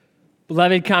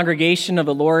Beloved congregation of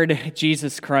the Lord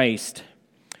Jesus Christ,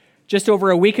 just over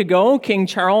a week ago, King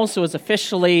Charles was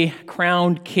officially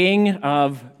crowned King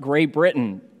of Great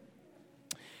Britain.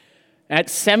 At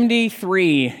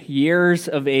 73 years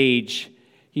of age,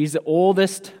 he's the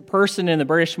oldest person in the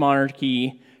British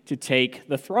monarchy to take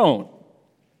the throne.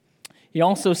 He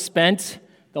also spent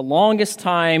the longest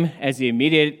time as the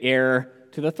immediate heir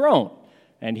to the throne,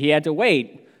 and he had to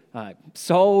wait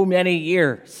so many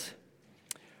years.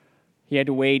 He had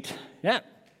to wait, the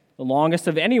longest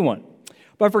of anyone.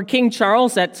 But for King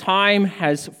Charles, that time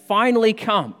has finally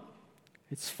come.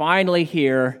 It's finally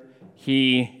here.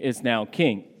 He is now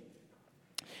king.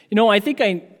 You know, I think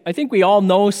we all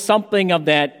know something of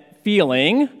that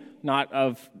feeling, not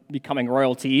of becoming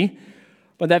royalty,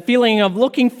 but that feeling of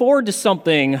looking forward to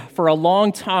something for a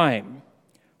long time,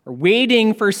 or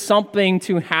waiting for something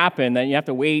to happen that you have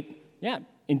to wait,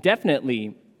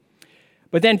 indefinitely.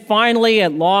 But then finally,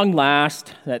 at long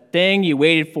last, that thing you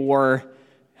waited for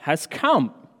has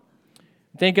come.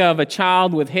 Think of a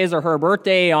child with his or her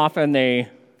birthday. Often they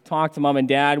talk to mom and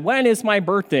dad, when is my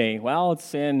birthday? Well,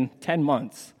 it's in 10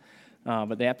 months,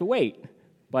 but they have to wait.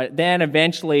 But then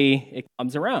eventually it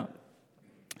comes around.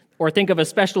 Or think of a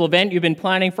special event you've been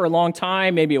planning for a long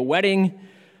time, maybe a wedding,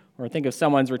 or think of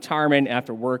someone's retirement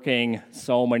after working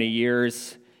so many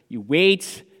years. You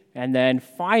wait, and then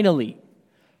finally,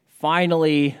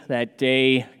 that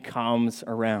day comes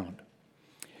around.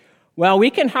 Well, we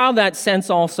can have that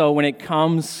sense also when it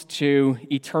comes to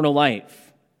eternal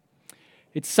life.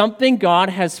 It's something God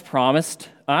has promised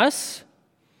us.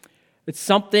 It's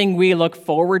something we look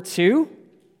forward to.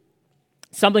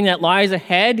 Something that lies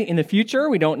ahead in the future.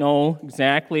 We don't know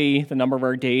exactly the number of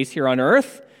our days here on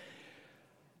earth.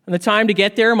 And the time to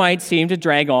get there might seem to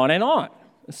drag on and on,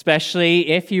 especially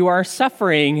if you are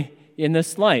suffering in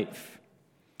this life.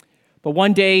 But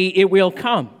one day it will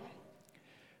come.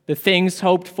 The things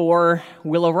hoped for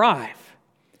will arrive.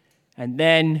 And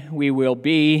then we will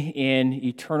be in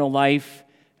eternal life,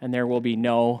 and there will be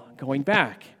no going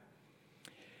back.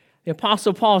 The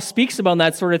Apostle Paul speaks about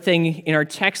that sort of thing in our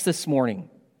text this morning.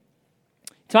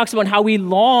 He talks about how we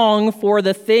long for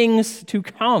the things to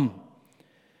come.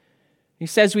 He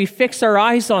says we fix our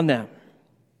eyes on them.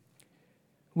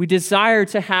 We desire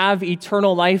to have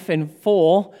eternal life in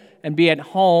full and be at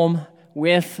home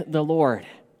with the Lord.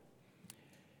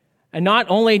 And not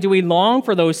only do we long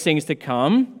for those things to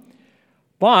come,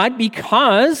 but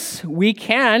because we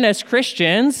can, as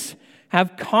Christians,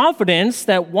 have confidence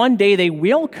that one day they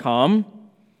will come,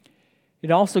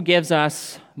 it also gives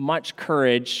us much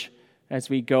courage as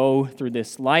we go through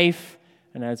this life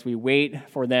and as we wait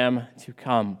for them to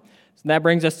come. So that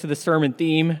brings us to the sermon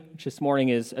theme, which this morning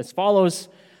is as follows.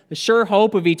 The sure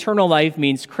hope of eternal life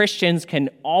means Christians can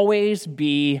always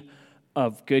be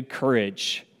of good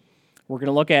courage. We're going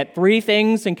to look at three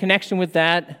things in connection with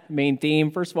that main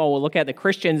theme. First of all, we'll look at the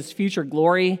Christian's future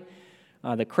glory,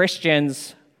 the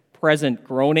Christian's present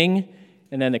groaning,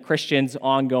 and then the Christian's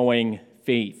ongoing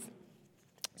faith.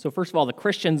 So first of all, the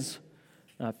Christian's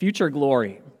future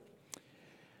glory.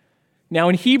 Now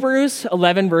in Hebrews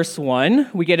 11, verse 1,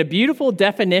 we get a beautiful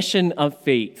definition of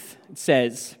faith. It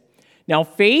says, "Now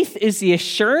faith is the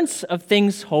assurance of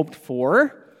things hoped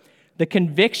for, the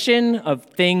conviction of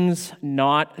things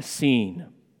not seen."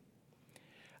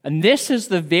 And this is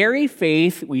the very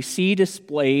faith we see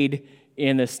displayed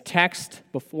in this text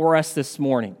before us this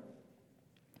morning.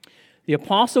 The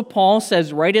Apostle Paul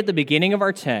says right at the beginning of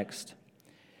our text,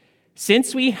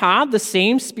 "Since we have the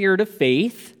same spirit of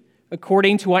faith,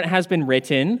 according to what has been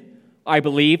written, I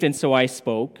believed and so I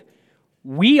spoke,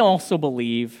 we also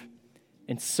believe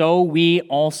and so we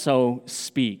also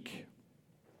speak."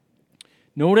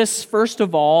 Notice, first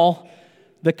of all,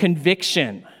 the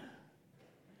conviction.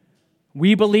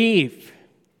 We believe,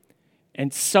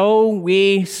 and so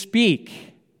we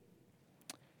speak.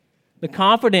 The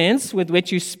confidence with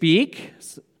which you speak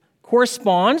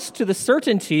corresponds to the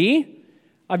certainty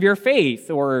of your faith,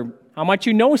 or how much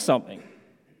you know something.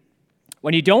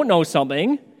 When you don't know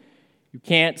something, you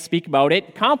can't speak about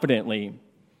it confidently.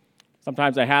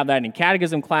 Sometimes I have that in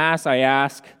catechism class. I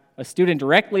ask a student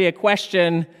directly a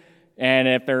question, and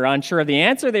if they're unsure of the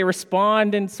answer, they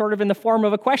respond in sort of in the form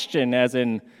of a question, as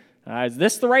in, is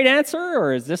this the right answer,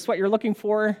 or is this what you're looking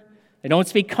for? They don't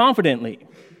speak confidently.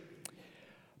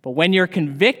 But when you're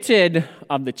convicted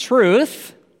of the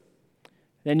truth,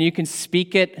 then you can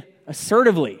speak it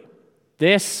assertively.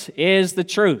 This is the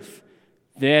truth.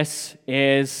 This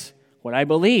is what I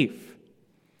believe.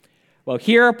 Well,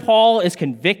 here Paul is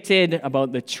convicted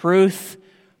about the truth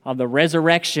of the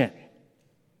resurrection.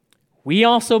 We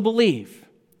also believe,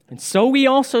 and so we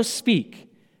also speak,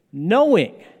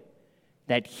 knowing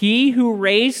that he who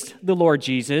raised the Lord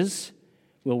Jesus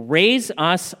will raise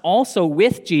us also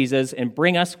with Jesus and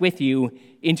bring us with you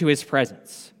into his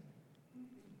presence.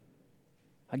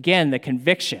 Again, the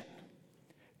conviction.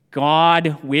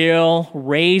 God will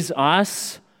raise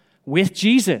us with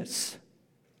Jesus.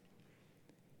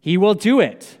 He will do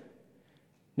it.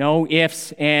 No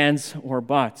ifs, ands, or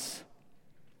buts.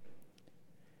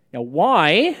 Now,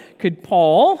 why could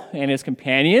Paul and his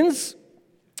companions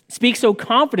speak so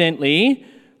confidently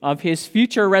of his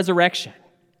future resurrection?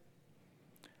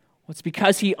 Well, it's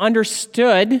because he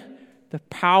understood the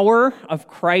power of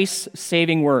Christ's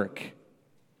saving work.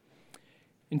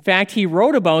 In fact, he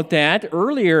wrote about that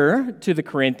earlier to the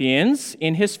Corinthians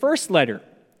in his first letter,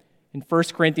 in 1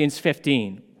 Corinthians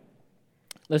 15.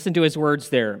 Listen to his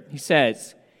words there. He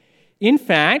says, "In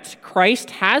fact,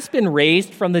 Christ has been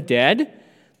raised from the dead,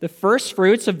 the first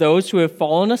fruits of those who have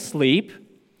fallen asleep.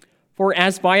 For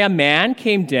as by a man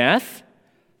came death,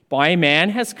 by a man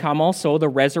has come also the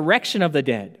resurrection of the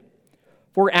dead.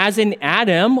 For as in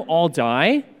Adam all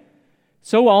die,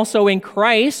 so also in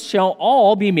Christ shall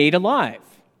all be made alive.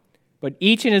 But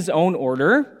each in his own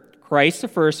order, Christ the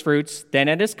firstfruits, then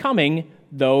at his coming,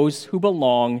 those who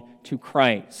belong to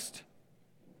Christ."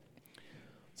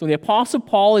 So the Apostle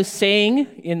Paul is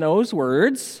saying in those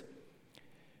words,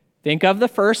 think of the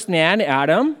first man,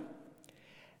 Adam.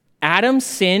 Adam's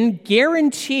sin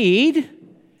guaranteed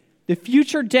the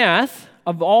future death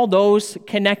of all those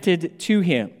connected to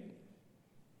him.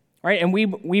 All right, and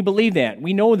we believe that.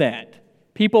 We know that.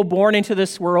 People born into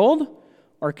this world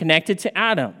are connected to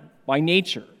Adam by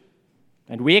nature.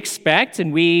 And we expect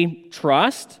and we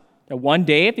trust that one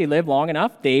day, if they live long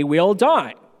enough, they will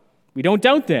die. We don't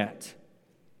doubt that.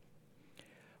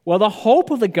 Well, the hope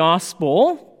of the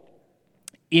gospel,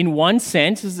 in one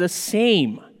sense, is the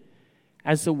same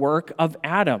as the work of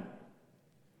Adam.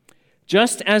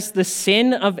 Just as the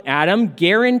sin of Adam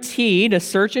guaranteed a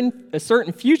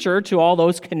certain future to all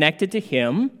those connected to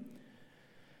him,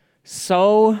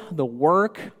 so the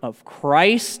work of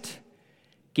Christ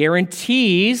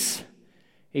guarantees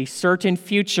a certain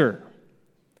future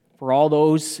for all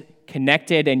those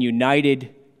connected and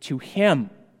united to him.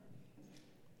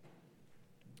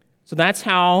 So that's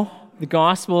how the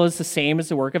gospel is the same as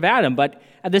the work of Adam. But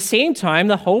at the same time,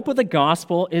 the hope of the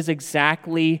gospel is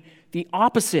exactly the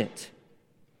opposite.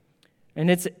 And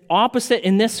it's opposite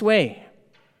in this way.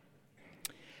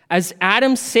 As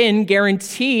Adam's sin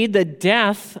guaranteed the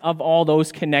death of all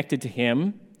those connected to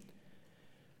him,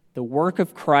 the work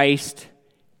of Christ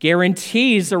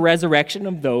guarantees the resurrection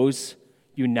of those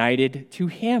united to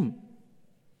him.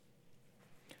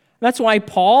 That's why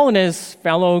Paul and his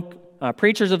fellow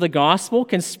preachers of the gospel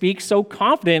can speak so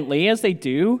confidently as they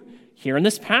do here in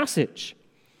this passage.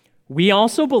 We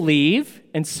also believe,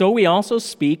 and so we also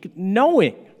speak,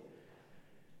 knowing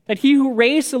that he who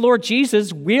raised the Lord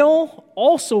Jesus will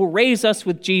also raise us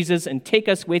with Jesus and take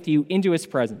us with you into his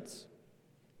presence.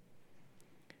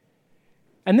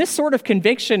 And this sort of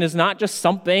conviction is not just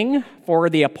something for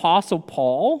the Apostle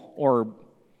Paul or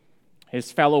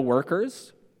his fellow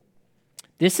workers.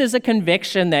 This is a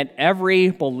conviction that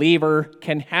every believer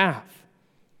can have.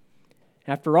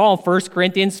 After all, 1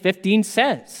 Corinthians 15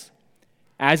 says,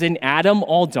 "As in Adam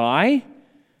all die,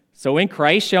 so in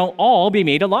Christ shall all be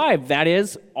made alive." That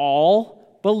is,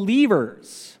 all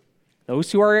believers,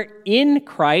 those who are in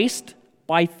Christ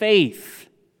by faith.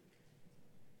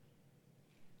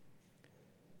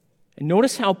 And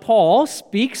notice how Paul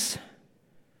speaks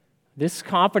this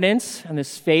confidence and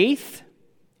this faith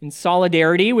in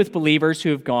solidarity with believers who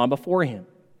have gone before him.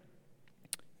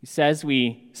 He says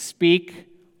we speak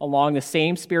along the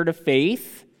same spirit of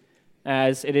faith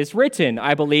as it is written,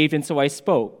 "I believed and so I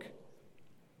spoke."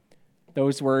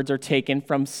 Those words are taken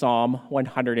from Psalm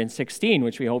 116,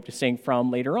 which we hope to sing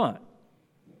from later on.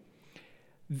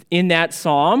 In that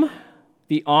psalm,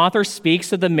 the author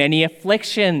speaks of the many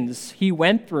afflictions he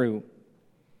went through.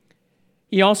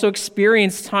 He also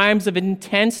experienced times of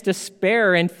intense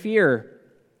despair and fear.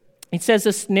 He says,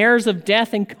 "The snares of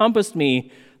death encompassed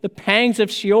me. The pangs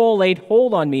of Sheol laid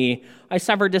hold on me. I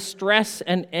suffered distress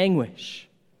and anguish."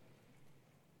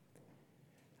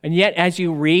 And yet, as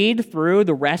you read through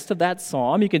the rest of that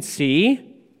psalm, you can see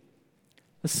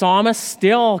the psalmist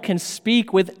still can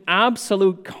speak with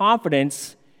absolute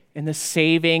confidence in the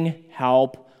saving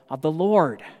help of the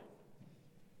Lord.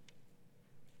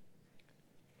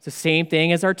 It's the same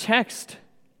thing as our text.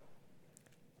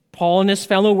 Paul and his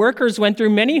fellow workers went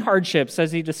through many hardships,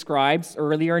 as he describes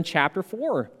earlier in chapter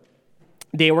 4.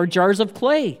 They were jars of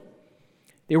clay.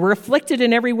 They were afflicted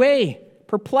in every way,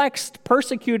 perplexed,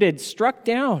 persecuted, struck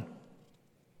down.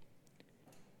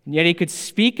 And yet he could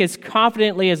speak as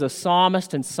confidently as a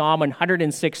psalmist in Psalm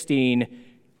 116,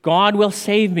 God will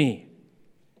save me.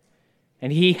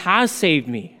 And he has saved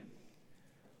me.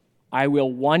 I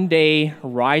will one day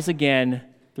rise again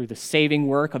through the saving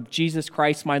work of Jesus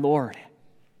Christ, my Lord.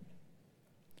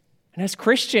 And as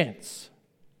Christians,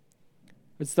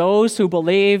 as those who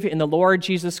believe in the Lord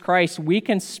Jesus Christ, we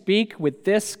can speak with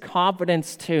this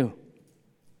confidence too.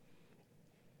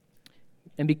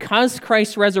 And because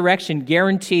Christ's resurrection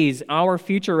guarantees our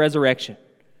future resurrection,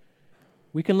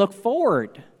 we can look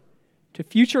forward to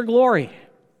future glory.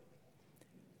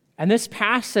 And this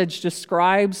passage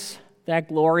describes that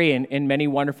glory in many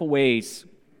wonderful ways.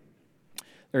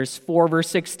 There's 4 verse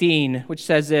 16, which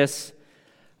says this,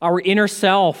 our inner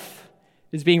self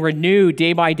is being renewed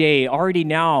day by day. Already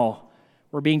now,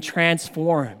 we're being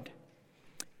transformed.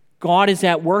 God is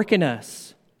at work in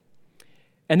us.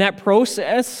 And that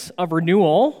process of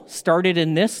renewal started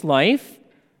in this life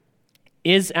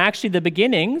is actually the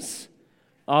beginnings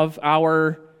of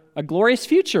a glorious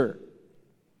future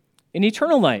in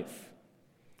eternal life.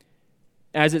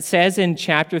 As it says in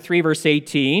chapter 3, verse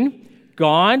 18,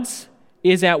 God's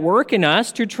is at work in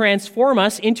us to transform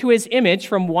us into his image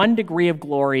from one degree of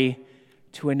glory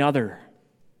to another.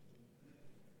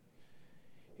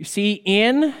 You see,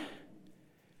 in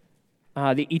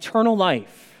the eternal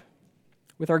life,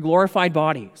 with our glorified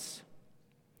bodies,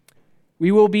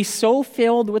 we will be so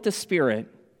filled with the Spirit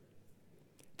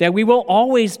that we will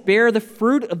always bear the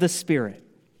fruit of the Spirit.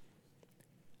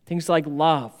 Things like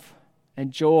love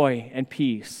and joy and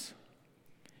peace.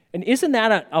 And isn't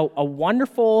that a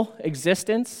wonderful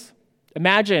existence?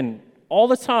 Imagine all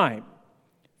the time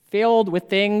filled with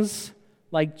things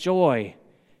like joy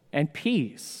and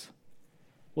peace.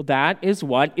 Well, that is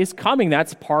what is coming.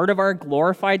 That's part of our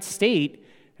glorified state,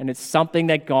 and it's something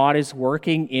that God is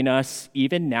working in us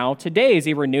even now today as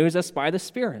he renews us by the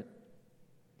Spirit.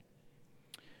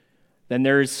 Then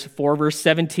there's 4 verse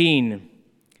 17.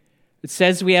 It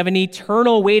says we have an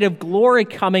eternal weight of glory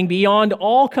coming beyond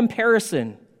all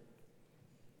comparison.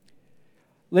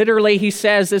 Literally, he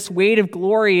says this weight of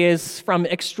glory is from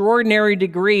extraordinary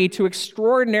degree to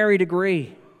extraordinary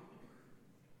degree.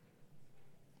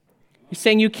 He's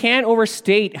saying you can't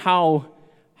overstate how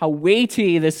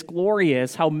weighty this glory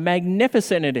is, how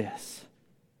magnificent it is.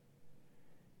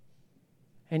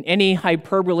 And any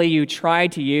hyperbole you try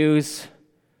to use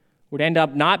would end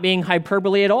up not being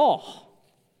hyperbole at all,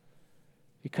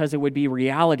 because it would be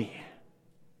reality.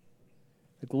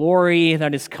 The glory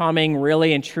that is coming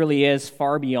really and truly is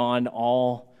far beyond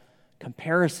all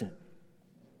comparison.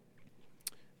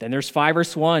 Then there's 5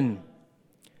 verse 1,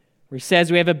 where he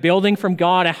says we have a building from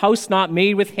God, a house not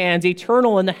made with hands,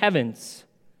 eternal in the heavens.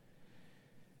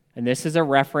 And this is a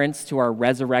reference to our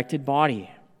resurrected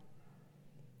body.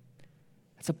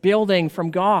 It's a building from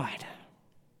God,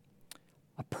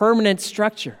 a permanent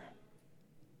structure,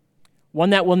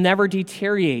 one that will never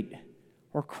deteriorate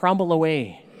or crumble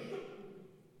away.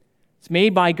 It's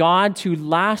made by God to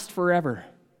last forever.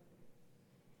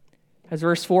 As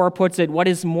verse 4 puts it, what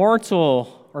is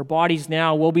mortal, our bodies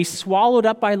now, will be swallowed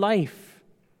up by life.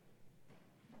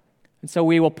 And so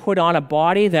we will put on a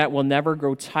body that will never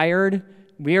grow tired,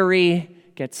 weary,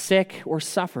 get sick, or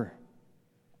suffer.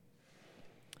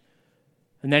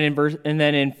 And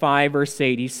then in 5 verse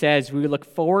 8, he says, we look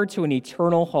forward to an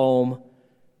eternal home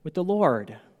with the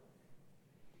Lord.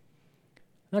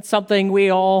 That's something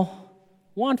we all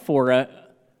want for, a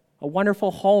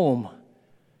wonderful home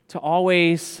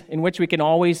in which we can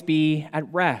always be at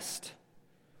rest,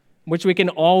 in which we can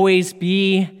always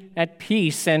be at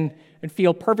peace and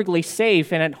feel perfectly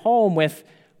safe and at home with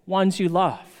ones you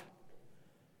love,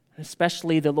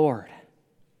 especially the Lord.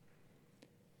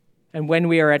 And when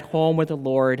we are at home with the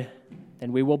Lord,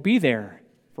 then we will be there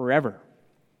forever.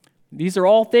 These are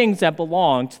all things that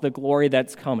belong to the glory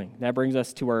that's coming. That brings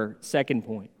us to our second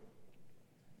point.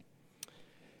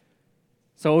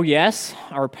 So yes,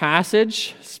 our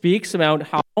passage speaks about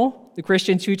how the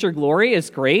Christian's future glory is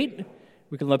great.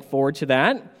 We can look forward to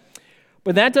that.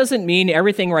 But that doesn't mean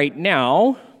everything right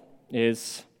now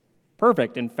is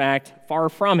perfect. In fact, far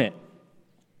from it.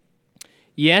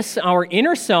 Yes, our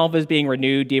inner self is being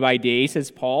renewed day by day,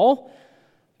 says Paul.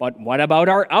 But what about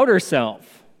our outer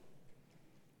self?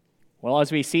 Well,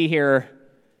 as we see here,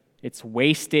 it's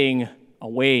wasting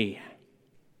away.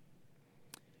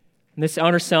 And this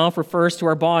outer self refers to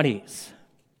our bodies.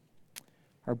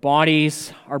 Our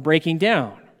bodies are breaking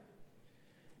down.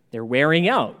 They're wearing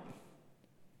out,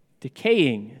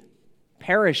 decaying,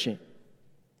 perishing.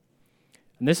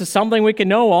 And this is something we can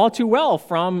know all too well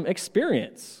from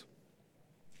experience.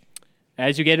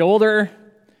 As you get older,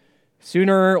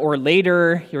 Sooner or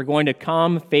later, you're going to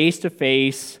come face to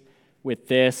face with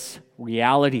this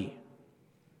reality.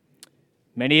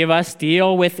 Many of us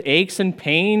deal with aches and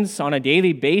pains on a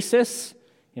daily basis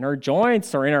in our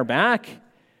joints or in our back.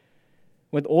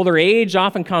 With older age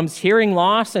often comes hearing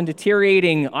loss and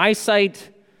deteriorating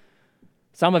eyesight.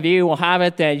 Some of you will have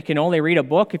it that you can only read a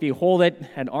book if you hold it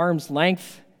at arm's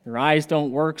length. Your eyes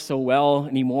don't work so well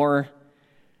anymore.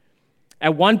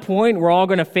 At one point, we're all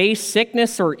going to face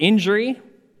sickness or injury.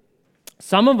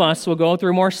 Some of us will go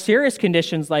through more serious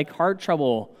conditions like heart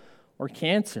trouble or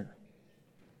cancer.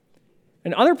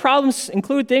 And other problems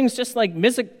include things just like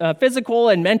physical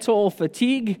and mental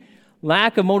fatigue,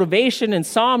 lack of motivation,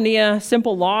 insomnia,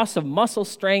 simple loss of muscle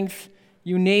strength,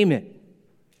 you name it.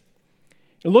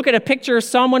 You look at a picture of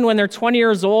someone when they're 20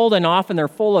 years old and often they're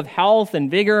full of health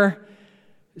and vigor.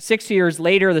 60 years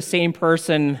later, the same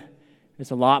person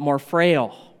is a lot more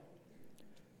frail.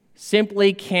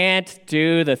 Simply can't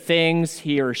do the things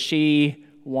he or she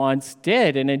once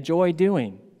did and enjoyed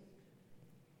doing.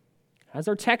 As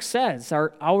our text says,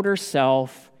 our outer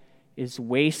self is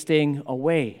wasting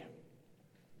away.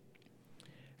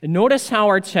 And notice how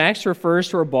our text refers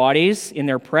to our bodies in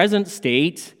their present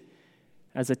state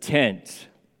as a tent.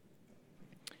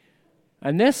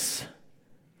 And this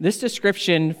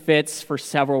description fits for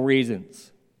several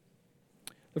reasons.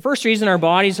 The first reason our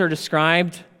bodies are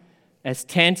described as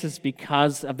tents is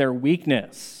because of their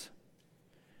weakness.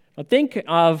 Now think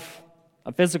of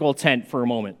a physical tent for a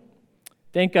moment.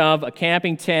 Think of a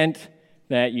camping tent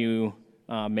that you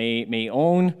may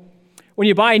own. When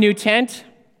you buy a new tent,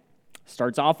 it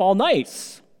starts off all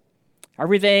nice.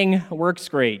 Everything works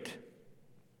great.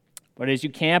 But as you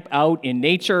camp out in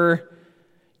nature,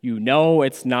 you know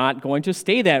it's not going to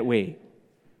stay that way.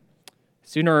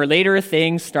 Sooner or later,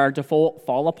 things start to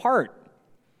fall apart.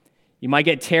 You might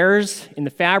get tears in the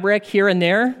fabric here and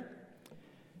there.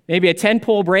 Maybe a tent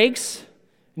pole breaks,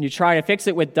 and you try to fix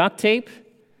it with duct tape,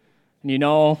 and you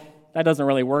know that doesn't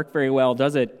really work very well,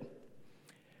 does it?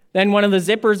 Then one of the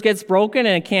zippers gets broken,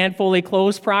 and it can't fully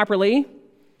close properly.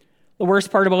 The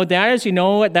worst part about that is you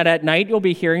know that at night you'll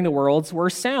be hearing the world's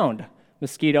worst sound,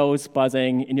 mosquitoes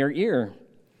buzzing in your ear.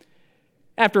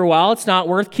 After a while, it's not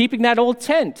worth keeping that old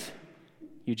tent.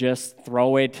 You just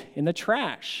throw it in the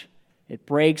trash. It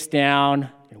breaks down,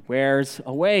 it wears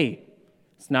away.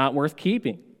 It's not worth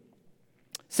keeping.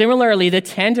 Similarly, the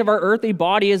tent of our earthly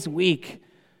body is weak,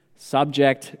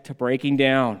 subject to breaking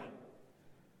down.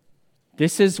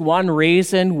 This is one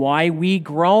reason why we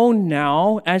groan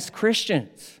now as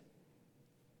Christians.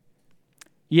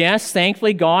 Yes,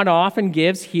 thankfully, God often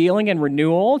gives healing and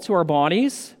renewal to our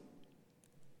bodies.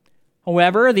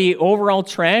 However, the overall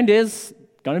trend is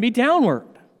going to be downward.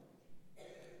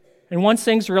 And once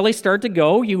things really start to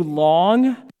go, you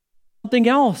long for something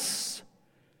else,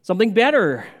 something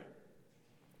better.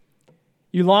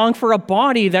 You long for a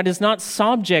body that is not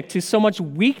subject to so much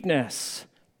weakness,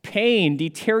 pain,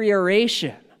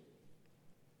 deterioration.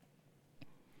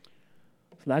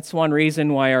 So that's one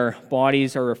reason why our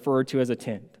bodies are referred to as a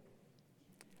tent.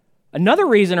 Another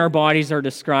reason our bodies are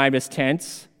described as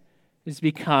tents is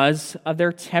because of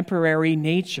their temporary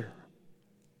nature.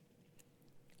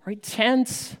 Right?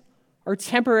 Tents are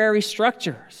temporary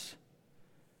structures.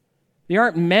 They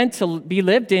aren't meant to be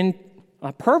lived in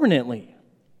permanently.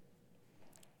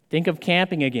 Think of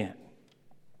camping again.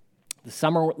 The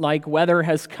summer-like weather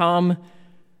has come,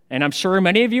 and I'm sure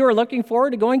many of you are looking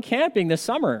forward to going camping this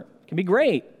summer. It can be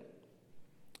great.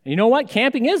 And you know what?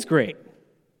 Camping is great.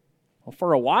 Well,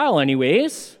 for a while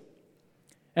anyways.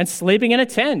 And sleeping in a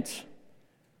tent.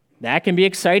 That can be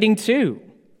exciting too.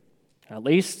 At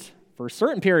least for a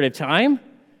certain period of time.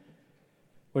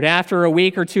 But after a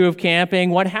week or two of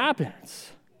camping, what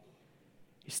happens?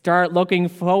 You start looking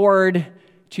forward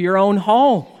to your own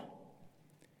home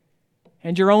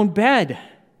and your own bed.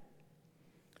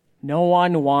 No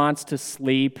one wants to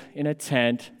sleep in a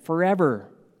tent forever.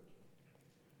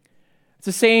 It's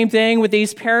the same thing with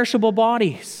these perishable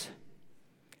bodies.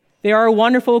 They are a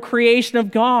wonderful creation of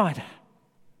God.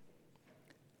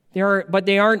 But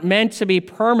they aren't meant to be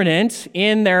permanent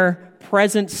in their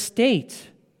present state.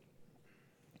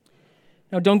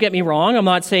 Now, don't get me wrong. I'm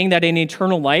not saying that in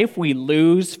eternal life we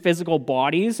lose physical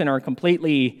bodies and are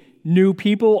completely new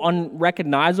people,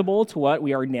 unrecognizable to what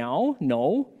we are now.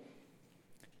 No.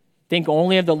 Think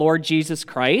only of the Lord Jesus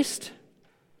Christ.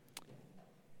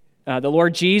 The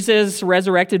Lord Jesus'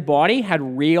 resurrected body had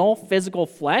real physical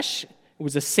flesh. It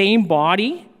was the same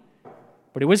body,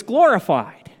 but it was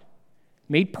glorified,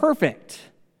 made perfect,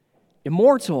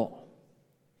 immortal.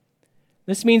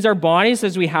 This means our bodies,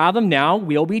 as we have them now,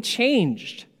 will be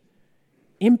changed,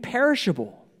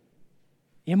 imperishable.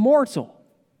 immortal,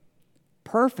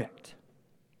 perfect.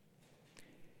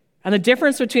 And the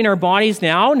difference between our bodies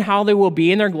now and how they will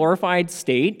be in their glorified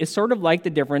state is sort of like the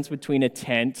difference between a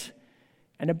tent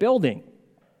and a building.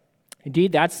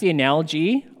 Indeed, that's the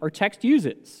analogy our text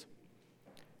uses.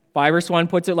 5 verse 1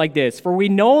 puts it like this: "For we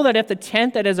know that if the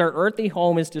tent that is our earthly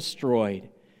home is destroyed,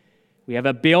 we have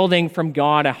a building from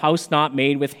God, a house not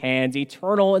made with hands,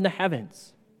 eternal in the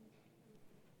heavens."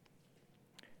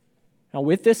 Now,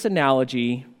 with this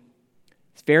analogy,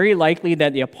 it's very likely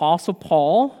that the Apostle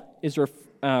Paul is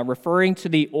referring to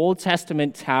the Old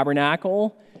Testament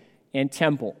tabernacle and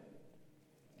temple.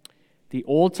 The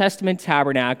Old Testament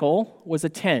tabernacle was a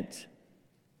tent.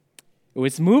 It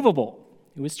was movable.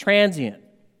 It was transient.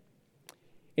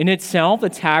 In itself, the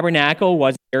tabernacle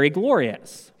was very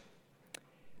glorious.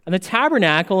 And the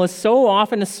tabernacle is so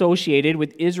often associated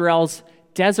with Israel's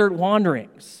desert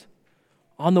wanderings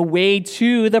on the way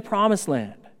to the Promised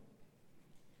Land.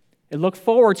 It looked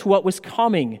forward to what was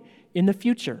coming in the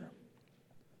future.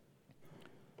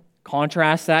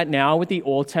 Contrast that now with the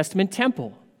Old Testament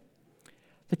temple.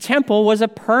 The temple was a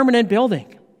permanent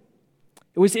building.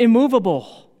 It was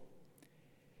immovable.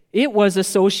 It was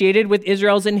associated with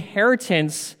Israel's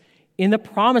inheritance in the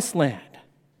Promised Land,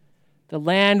 the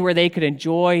land where they could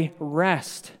enjoy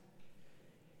rest.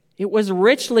 It was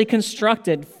richly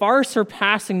constructed, far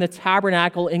surpassing the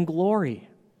tabernacle in glory.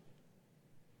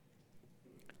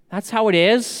 That's how it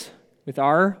is with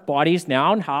our bodies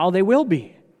now and how they will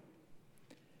be.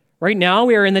 Right now,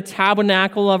 we are in the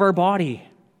tabernacle of our body.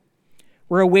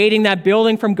 We're awaiting that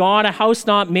building from God, a house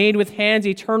not made with hands,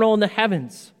 eternal in the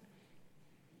heavens.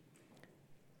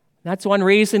 That's one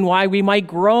reason why we might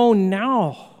groan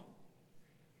now.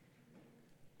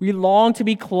 We long to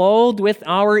be clothed with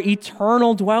our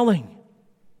eternal dwelling.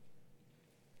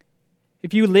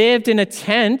 If you lived in a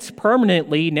tent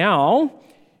permanently now,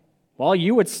 well,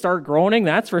 you would start groaning,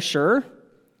 that's for sure.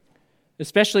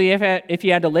 Especially if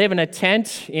you had to live in a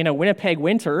tent in a Winnipeg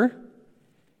winter,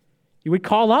 you would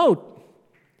call out,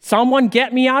 "Someone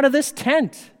get me out of this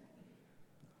tent.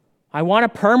 I want a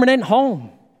permanent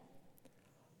home.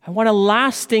 I want a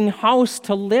lasting house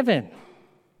to live in.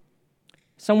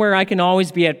 Somewhere I can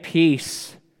always be at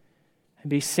peace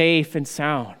and be safe and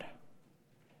sound."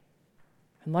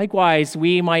 And likewise,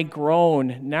 we might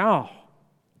groan now.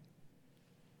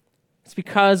 It's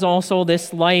because also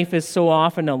this life is so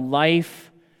often a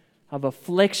life of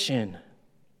affliction.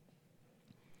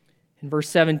 In verse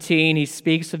 17, he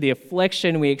speaks of the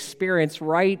affliction we experience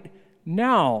right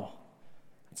now.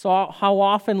 That's how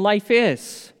often life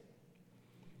is.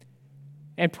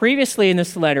 And previously in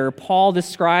this letter, Paul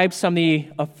describes some of the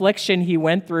affliction he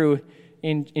went through.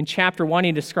 In chapter 1,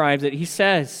 he describes it. He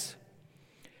says,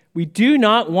 "We do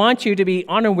not want you to be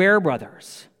unaware,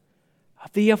 brothers,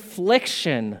 of the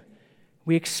affliction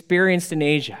we experienced in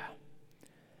Asia.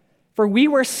 For we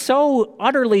were so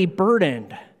utterly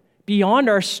burdened beyond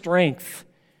our strength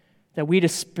that we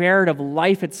despaired of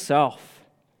life itself.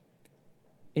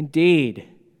 Indeed,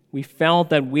 we felt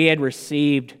that we had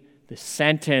received the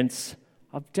sentence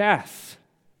of death."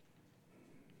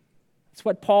 That's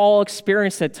what Paul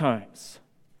experienced at times.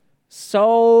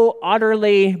 So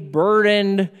utterly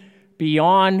burdened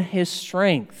beyond his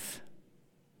strength.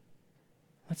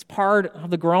 That's part of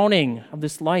the groaning of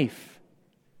this life.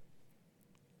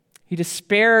 He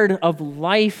despaired of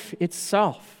life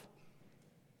itself.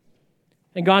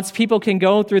 And God's people can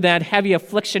go through that heavy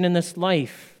affliction in this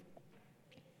life.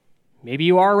 Maybe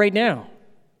you are right now.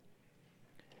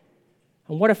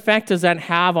 And what effect does that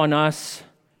have on us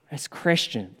as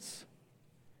Christians?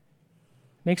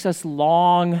 It makes us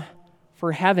long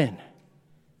for heaven. It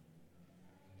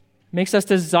makes us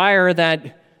desire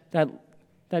that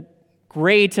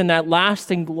great and that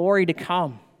lasting glory to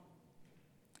come.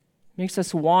 It makes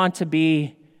us want to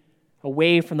be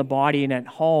away from the body and at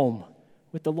home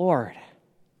with the Lord.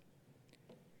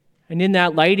 And in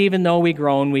that light, even though we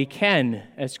groan, we can,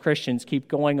 as Christians, keep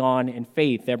going on in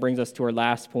faith. That brings us to our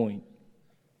last point.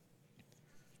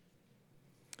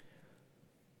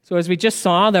 So as we just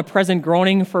saw, the present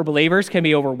groaning for believers can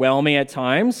be overwhelming at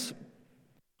times.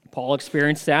 Paul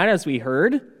experienced that, as we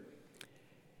heard.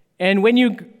 And when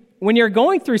you're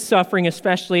going through suffering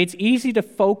especially, it's easy to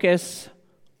focus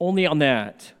only on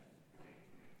that.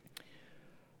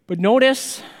 But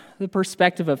notice the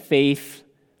perspective of faith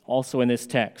also in this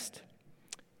text.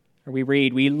 We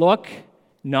read, "We look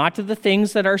not to the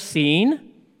things that are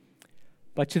seen,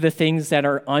 but to the things that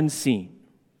are unseen.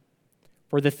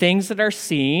 For the things that are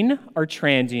seen are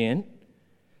transient,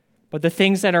 but the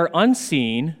things that are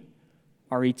unseen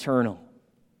are eternal."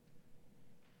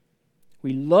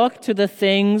 We look to the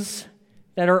things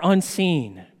that are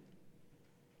unseen.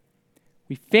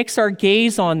 We fix our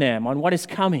gaze on them, on what is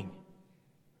coming.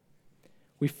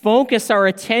 We focus our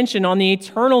attention on the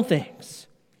eternal things.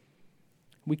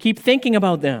 We keep thinking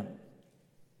about them.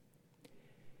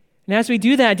 And as we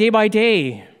do that day by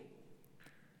day,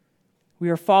 we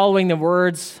are following the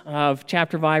words of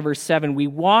chapter 5, verse 7. We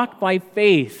walk by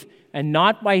faith and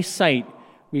not by sight.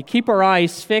 We keep our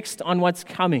eyes fixed on what's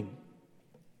coming.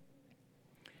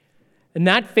 And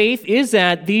that faith is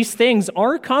that these things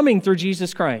are coming through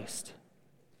Jesus Christ.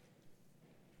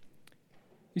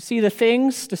 You see, the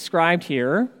things described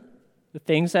here, the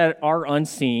things that are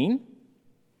unseen,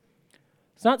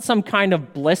 it's not some kind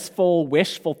of blissful,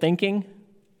 wishful thinking.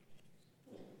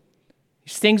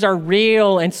 These things are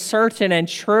real and certain and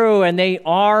true, and they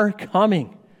are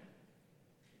coming.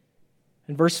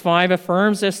 And verse 5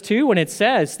 affirms this too when it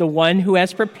says, the one who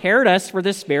has prepared us for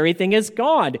this very thing is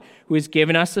God, who has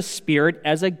given us the Spirit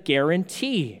as a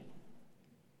guarantee.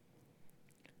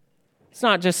 It's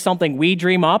not just something we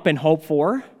dream up and hope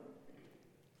for.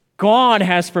 God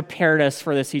has prepared us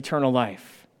for this eternal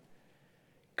life.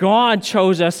 God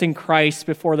chose us in Christ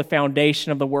before the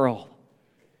foundation of the world.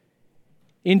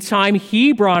 In time,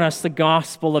 He brought us the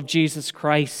gospel of Jesus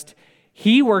Christ.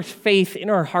 He worked faith in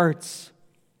our hearts.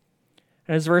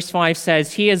 And as verse 5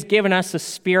 says, He has given us the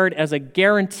Spirit as a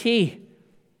guarantee.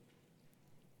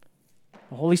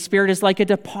 The Holy Spirit is like a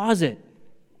deposit.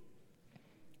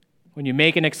 When you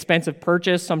make an expensive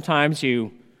purchase, sometimes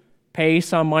you pay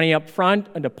some money up front,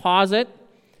 a deposit.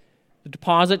 The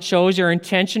deposit shows your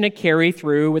intention to carry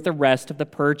through with the rest of the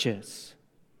purchase.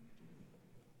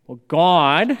 Well,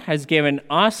 God has given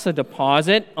us a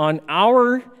deposit on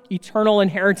our eternal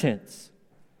inheritance.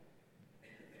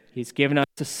 He's given us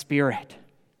the Spirit.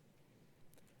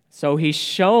 So He's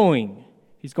showing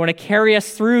He's going to carry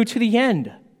us through to the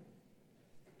end.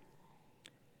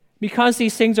 Because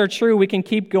these things are true, we can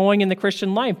keep going in the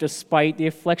Christian life despite the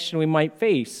affliction we might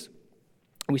face.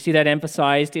 We see that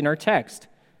emphasized in our text.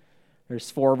 Verse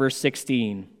 4, verse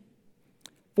 16.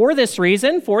 For this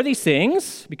reason, for these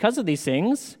things, because of these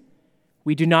things,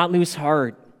 we do not lose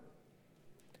heart.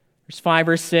 Verse 5,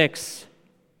 verse 6.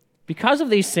 Because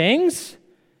of these things,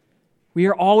 we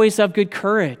are always of good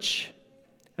courage.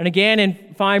 And again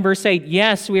in 5, verse 8,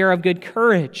 yes, we are of good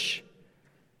courage.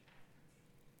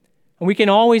 And we can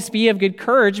always be of good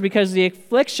courage because the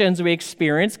afflictions we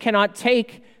experience cannot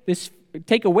take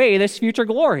away this future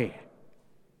glory.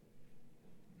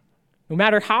 No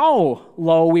matter how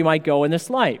low we might go in this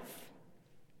life.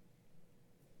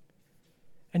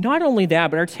 And not only that,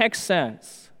 but our text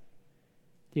says,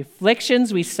 the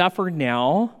afflictions we suffer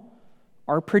now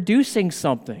are producing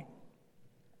something.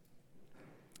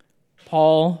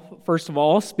 Paul, first of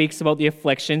all, speaks about the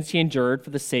afflictions he endured for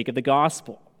the sake of the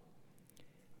gospel.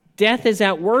 Death is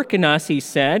at work in us, he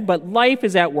said, but life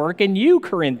is at work in you,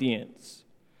 Corinthians.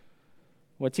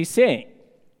 What's he saying?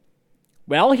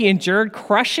 Well, he endured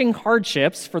crushing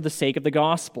hardships for the sake of the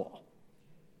gospel.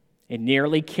 It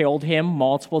nearly killed him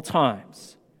multiple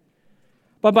times.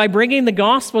 But by bringing the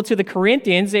gospel to the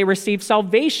Corinthians, they received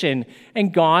salvation,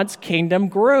 and God's kingdom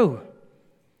grew.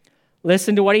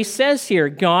 Listen to what he says here.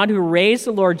 God who raised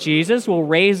the Lord Jesus will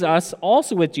raise us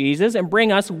also with Jesus and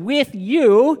bring us with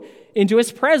you into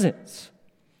his presence.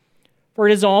 For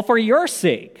it is all for your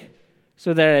sake,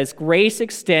 so that as grace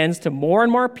extends to more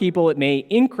and more people, it may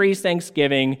increase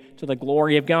thanksgiving to the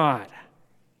glory of God.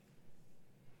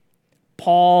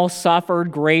 Paul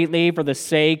suffered greatly for the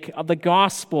sake of the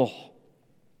gospel.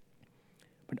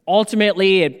 But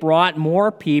ultimately, it brought more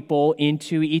people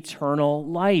into eternal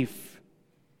life.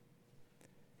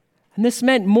 And this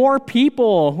meant more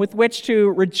people with which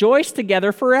to rejoice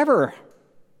together forever.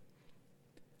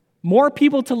 More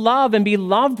people to love and be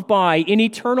loved by in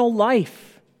eternal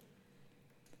life.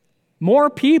 More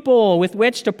people with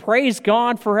which to praise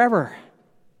God forever.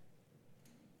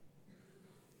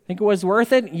 Think it was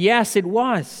worth it? Yes, it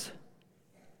was.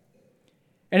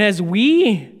 And as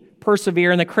we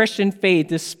persevere in the Christian faith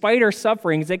despite our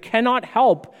sufferings, it cannot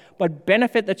help but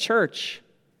benefit the church.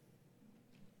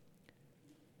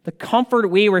 The comfort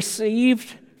we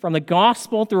received from the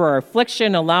gospel through our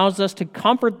affliction allows us to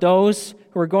comfort those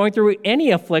who are going through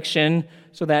any affliction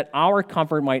so that our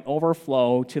comfort might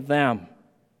overflow to them.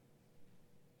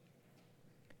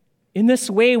 In this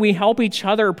way, we help each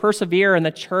other persevere and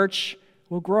the church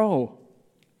will grow.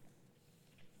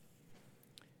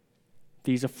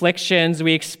 These afflictions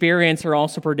we experience are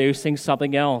also producing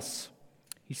something else.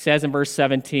 He says in verse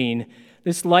 17,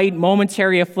 this light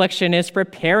momentary affliction is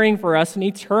preparing for us an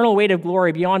eternal weight of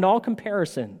glory beyond all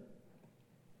comparison.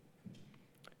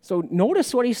 So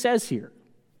notice what he says here.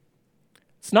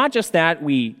 It's not just that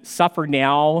we suffer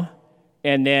now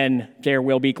and then there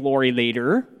will be glory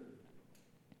later.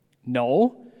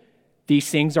 No, these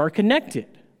things are connected.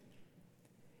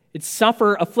 It's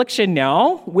suffer affliction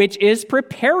now, which is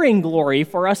preparing glory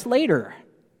for us later.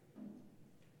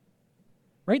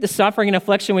 Right? The suffering and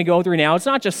affliction we go through now, it's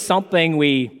not just something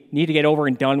we need to get over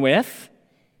and done with.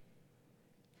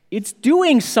 It's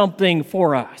doing something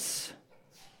for us.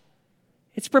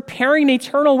 It's preparing an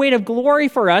eternal weight of glory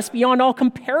for us beyond all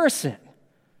comparison.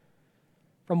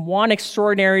 From one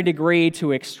extraordinary degree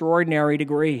to extraordinary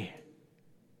degree.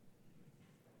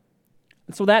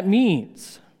 And so that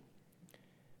means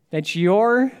that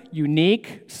your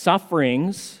unique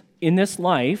sufferings in this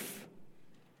life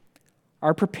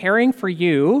are preparing for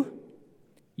you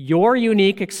your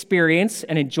unique experience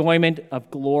and enjoyment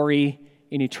of glory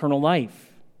in eternal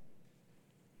life.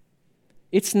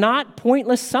 It's not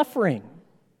pointless suffering.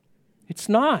 It's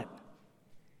not.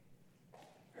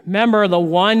 Remember, the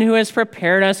one who has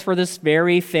prepared us for this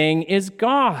very thing is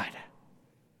God.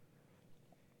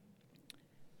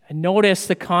 And notice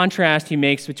the contrast he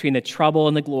makes between the trouble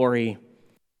and the glory.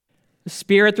 The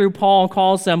Spirit, through Paul,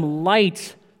 calls them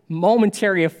light,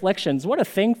 momentary afflictions. What a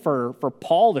thing for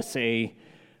Paul to say.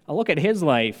 Look at his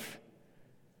life.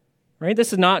 Right?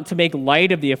 This is not to make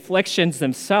light of the afflictions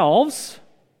themselves.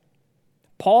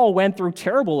 Paul went through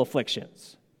terrible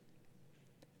afflictions.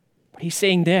 But he's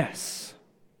saying this.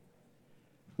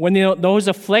 When those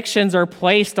afflictions are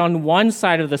placed on one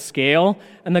side of the scale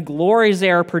and the glories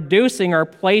they are producing are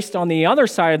placed on the other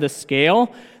side of the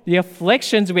scale, the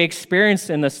afflictions we experience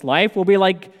in this life will be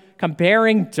like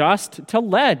comparing dust to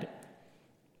lead.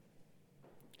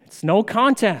 It's no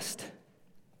contest.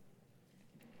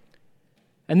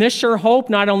 And this sure hope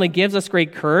not only gives us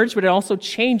great courage, but it also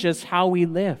changes how we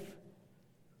live.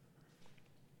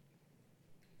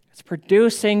 It's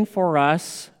producing for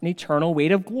us an eternal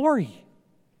weight of glory.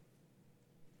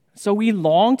 So we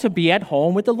long to be at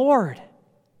home with the Lord.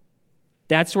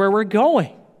 That's where we're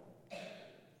going.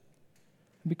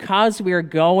 Because we are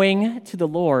going to the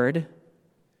Lord,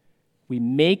 we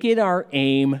make it our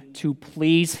aim to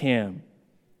please Him.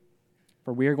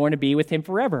 For we are going to be with Him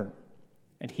forever.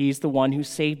 And He's the one who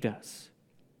saved us.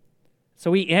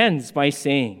 So he ends by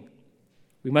saying,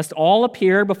 we must all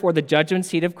appear before the judgment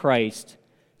seat of Christ,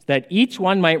 so that each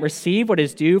one might receive what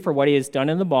is due for what he has done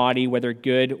in the body, whether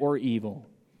good or evil.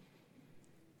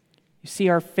 You see,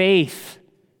 our faith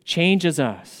changes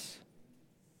us.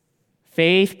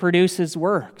 Faith produces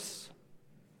works.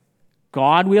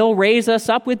 God will raise us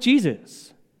up with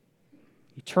Jesus.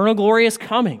 Eternal glory is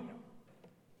coming.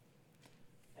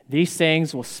 These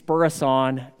things will spur us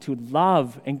on to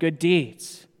love and good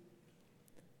deeds.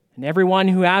 And everyone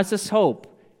who has this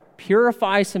hope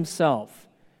purifies himself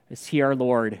as he, our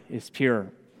Lord, is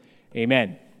pure.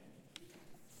 Amen.